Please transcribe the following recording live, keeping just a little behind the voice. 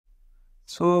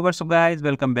So what's up guys,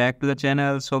 welcome back to the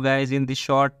channel. So guys, in this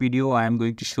short video I am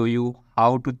going to show you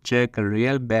how to check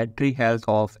real battery health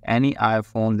of any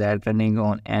iPhone that running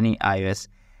on any iOS.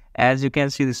 As you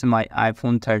can see, this is my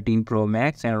iPhone 13 Pro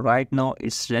Max and right now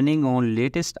it's running on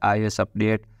latest iOS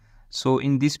update. So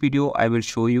in this video I will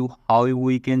show you how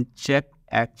we can check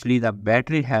actually the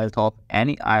battery health of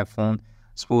any iPhone.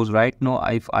 Suppose right now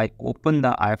if I open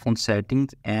the iPhone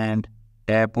settings and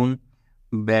tap on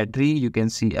battery, you can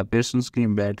see appears on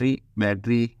screen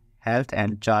battery health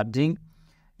and charging.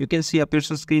 You can see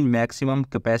appears on screen maximum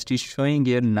capacity showing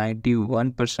here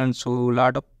 91%. So a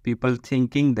lot of people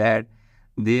thinking that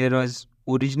there was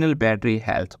original battery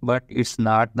health, but it's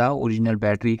not the original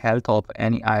battery health of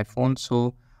any iPhone.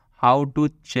 So how to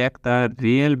check the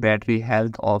real battery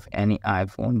health of any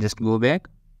iPhone? Just go back.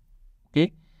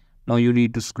 Okay, now you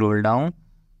need to scroll down.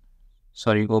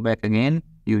 Go back again.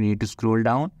 You need to scroll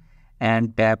down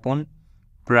and tap on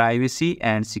privacy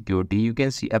and security. You can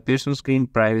see appears on screen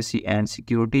privacy and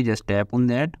security. Just tap on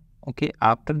that. Okay,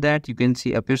 after that you can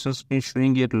see appears on screen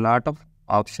showing you a lot of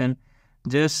option.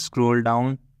 Just scroll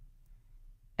down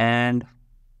and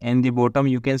in the bottom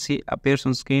you can see appears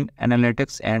on screen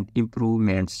analytics and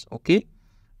improvements. Okay,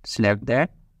 select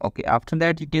that. Okay, after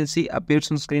that you can see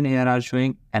appears on screen here are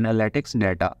showing analytics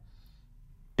data.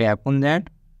 Tap on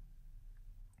that.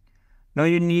 Now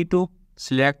you need to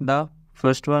select the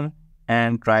first one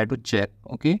and try to check.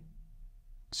 Okay,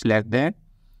 select that.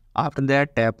 After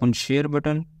that tap on share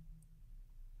button.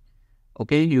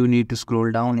 Okay, you need to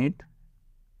scroll down it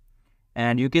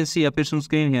and you can see appears on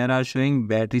screen here are showing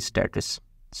battery status.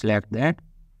 Select that.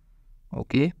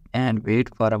 Okay, and wait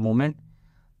for a moment.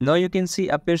 Now you can see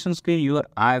appears on screen your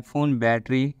iPhone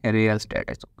battery real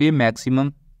status. Okay,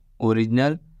 maximum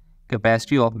original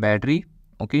capacity of battery.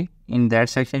 Okay, in that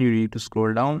section you need to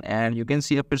scroll down and you can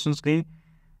see appears on screen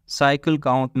cycle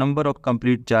count, number of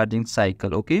complete charging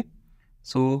cycle. Okay,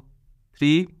 so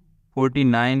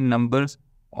 349 numbers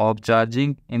of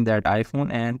charging in that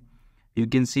iPhone and you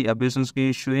can see appears on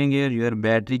screen showing here your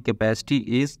battery capacity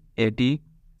is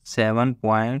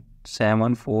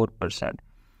 87.74%.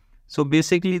 so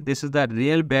basically this is the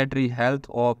real battery health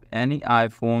of any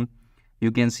iPhone.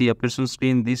 You can see appears on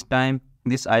screen this time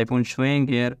this iPhone showing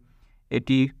here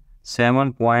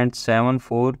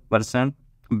 87.74%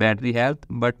 battery health,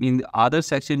 but in the other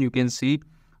section you can see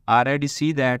already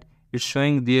see that it's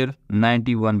showing there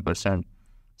 91%.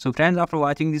 So friends, after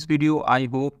watching this video I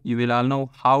hope you will all know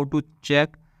how to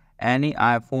check any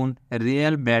iPhone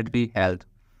real battery health.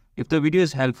 If the video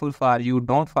is helpful for you,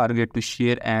 don't forget to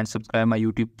share and subscribe my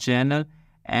YouTube channel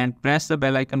and press the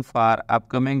bell icon for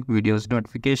upcoming videos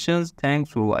notifications.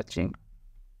 Thanks for watching.